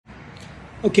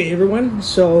Okay everyone,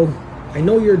 so I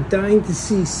know you're dying to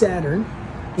see Saturn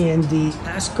and the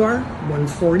askar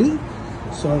 140.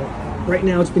 So right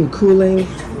now it's been cooling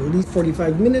at least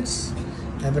 45 minutes.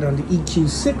 I have it on the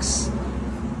EQ6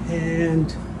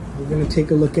 and we're going to take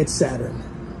a look at Saturn.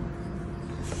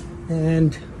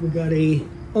 And we got a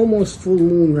almost full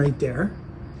moon right there,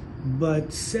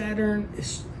 but Saturn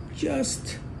is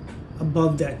just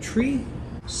above that tree.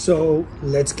 So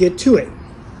let's get to it.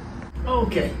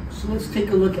 Okay, so let's take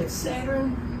a look at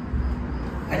Saturn.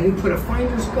 I didn't put a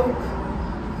finder scope.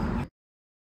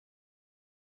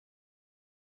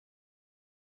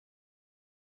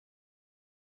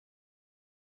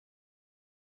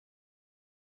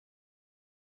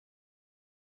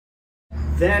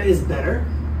 That is better.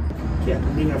 Yeah,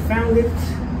 I think I found it.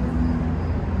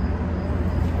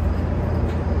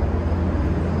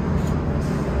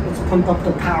 Let's pump up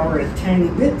the power a tiny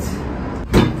bit.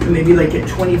 Maybe like a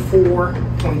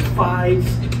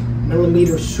 24.5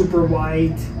 millimeter super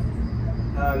wide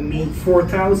Me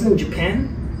 4000 Japan.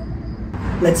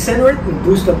 Let's center it and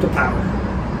boost up the power.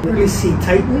 Really see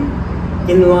Titan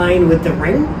in line with the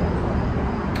ring.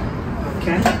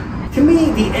 Okay. To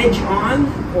me, the edge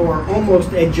on or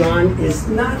almost edge on is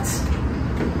not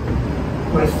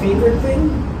my favorite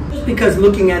thing. Just because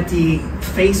looking at the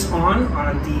face on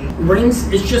the rings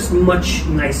is just much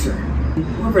nicer.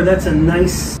 However, that's a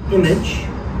nice image.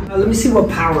 Let me see what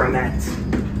power I'm at.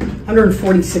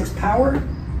 146 power.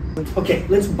 Okay,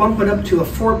 let's bump it up to a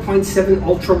 4.7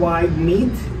 ultra wide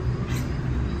Mead.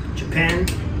 Japan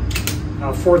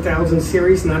 4000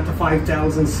 series, not the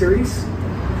 5000 series.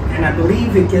 And I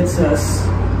believe it gets us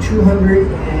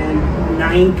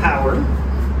 209 power.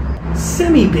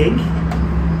 Semi-big,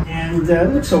 and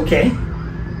looks okay.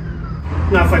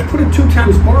 Now if I put it 2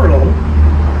 times Barlow,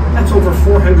 that's over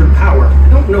 400 power. I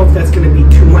don't know if that's going to be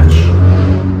too much,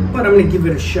 but I'm going to give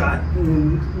it a shot.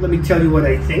 And let me tell you what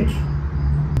I think.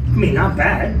 I mean, not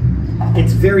bad.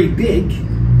 It's very big,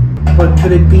 but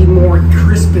could it be more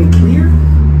crisp and clear?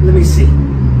 Let me see.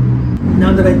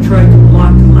 Now that I've tried to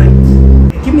block the light,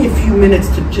 give me a few minutes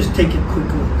to just take a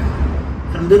quick look.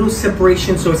 A little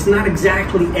separation, so it's not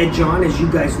exactly edge on, as you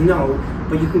guys know,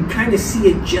 but you can kind of see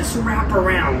it just wrap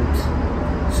around.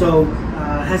 So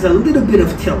has a little bit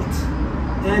of tilt,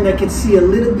 and I can see a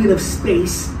little bit of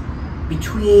space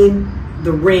between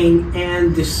the ring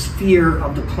and the sphere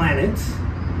of the planet.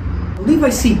 I believe I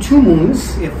see 2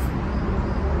 moons, if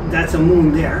that's a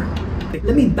moon there.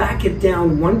 Let me back it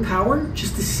down 1 power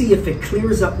just to see if it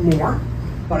clears up more.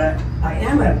 But I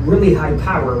am at really high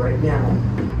power right now.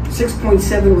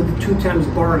 6.7 with the 2 times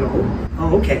Barlow.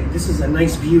 Oh, okay, this is a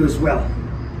nice view as well.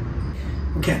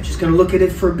 Okay, I'm just gonna look at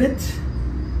it for a bit.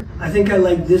 I think I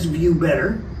like this view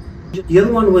better. The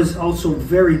other one was also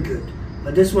very good,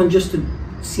 but this one just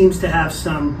seems to have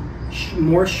some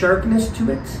more sharpness to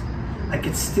it. I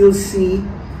could still see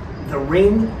the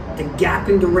ring, the gap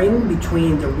in the ring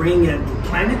between the ring and the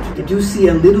planet. I do see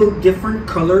a little different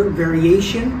color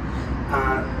variation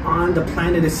on the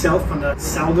planet itself, on the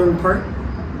southern part.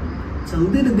 It's a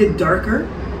little bit darker,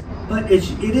 but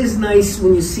it is nice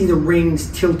when you see the rings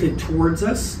tilted towards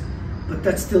us. But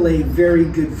that's still a very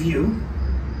good view.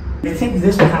 I think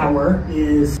this power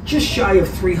is just shy of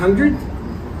 300,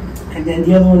 and then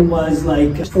the other one was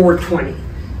like 420.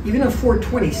 Even at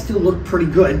 420 still looked pretty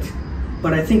good,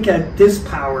 but I think at this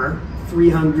power,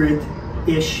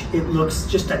 300-ish, it looks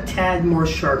just a tad more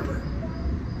sharper.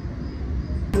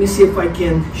 Let me see if I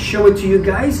can show it to you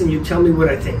guys and you tell me what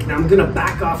I think. Now I'm gonna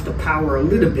back off the power a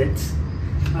little bit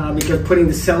because putting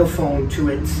the cell phone to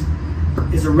it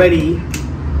is already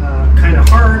kind of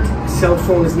hard. The cell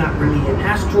phone is not really an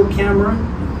astro camera,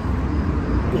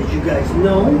 as you guys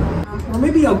know. Or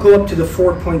maybe I'll go up to the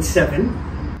 4.7,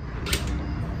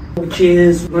 which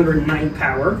is 109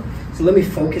 power. So let me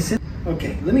focus it.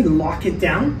 Okay, let me lock it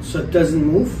down so it doesn't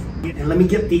move. And let me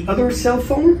get the other cell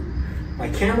phone, my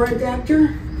camera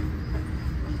adapter.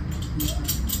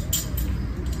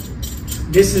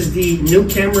 This is the new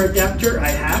camera adapter I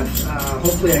have.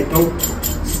 Hopefully I don't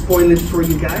spoil it for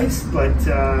you guys, but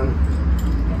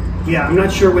yeah, I'm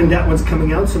not sure when that one's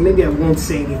coming out, so maybe I won't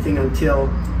say anything until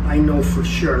I know for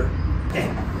sure. Okay,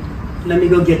 let me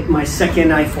go get my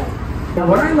second iPhone. Now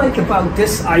what I like about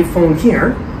this iPhone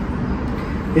here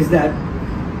is that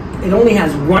it only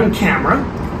has 1 camera.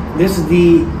 This is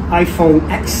the iPhone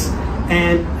X,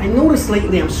 and I noticed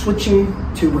lately I'm switching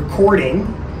to recording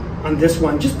on this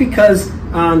one just because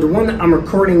the one that I'm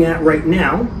recording at right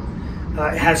now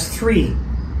it has 3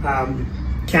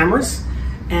 cameras,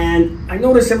 and I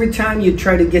notice every time you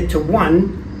try to get to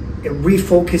one, it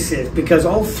refocuses because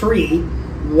all 3,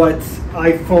 what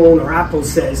iPhone or Apple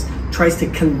says, tries to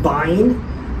combine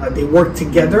They work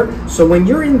together. So when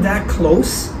you're in that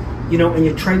close, you know, and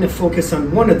you're trying to focus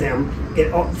on one of them,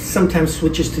 it sometimes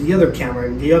switches to the other camera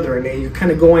and the other, and you're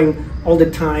kind of going all the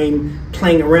time,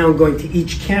 playing around, going to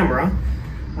each camera.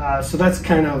 So that's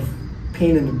kind of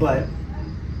pain in the butt.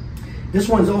 This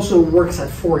one also works at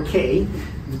 4K,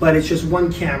 but it's just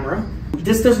one camera.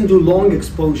 This doesn't do long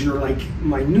exposure like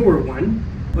my newer one,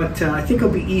 but I think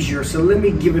it'll be easier, so let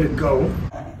me give it a go.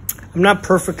 I'm not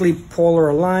perfectly polar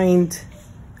aligned.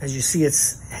 As you see,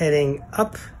 it's heading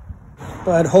up,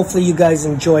 but hopefully you guys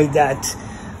enjoyed that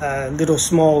little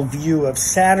small view of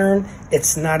Saturn.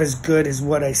 It's not as good as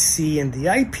what I see in the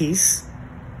eyepiece,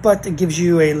 but it gives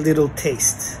you a little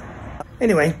taste.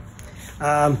 Anyway,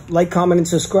 like, comment, and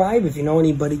subscribe. If you know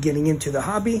anybody getting into the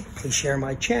hobby, please share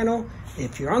my channel.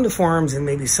 If you're on the forums and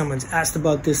maybe someone's asked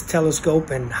about this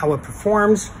telescope and how it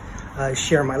performs,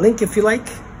 share my link if you like.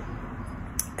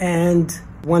 And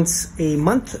once a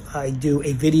month, I do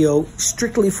a video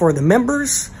strictly for the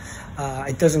members.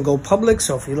 It doesn't go public,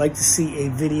 so if you'd like to see a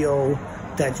video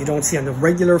that you don't see on the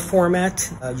regular format,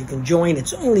 you can join.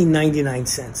 It's only 99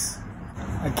 cents.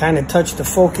 I kind of touched the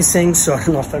focusing, so I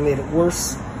don't know if I made it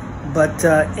worse. But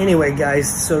anyway, guys,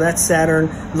 so that's Saturn.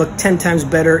 Looked 10 times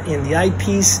better in the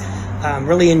eyepiece. I'm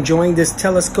really enjoying this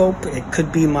telescope. It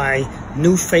could be my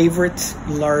new favorite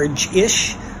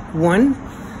large-ish one.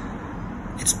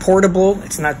 It's portable.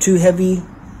 It's not too heavy.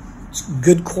 It's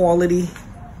good quality.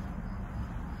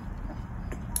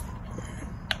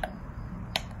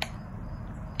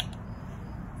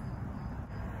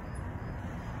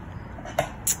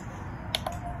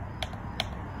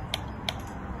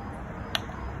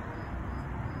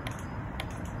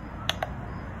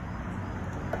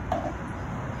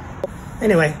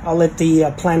 Anyway, I'll let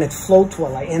the planet float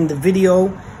while I end the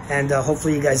video, and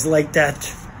hopefully you guys like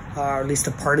that, or at least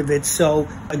a part of it. So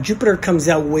Jupiter comes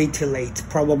out way too late,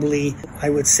 probably I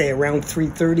would say around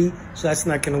 3:30, so that's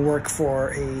not going to work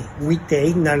for a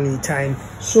weekday, not anytime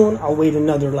soon. I'll wait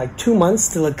another like 2 months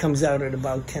till it comes out at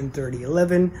about 10:30,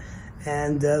 11,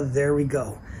 and there we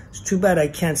go. It's too bad I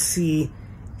can't see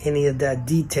any of that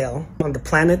detail on the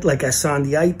planet like I saw on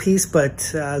the eyepiece,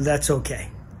 but that's okay.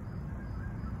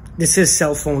 This is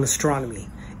cell phone astronomy.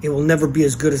 It will never be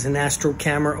as good as an astro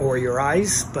camera or your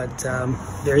eyes, but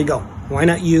there you go. Why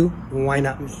not you? Why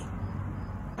not me?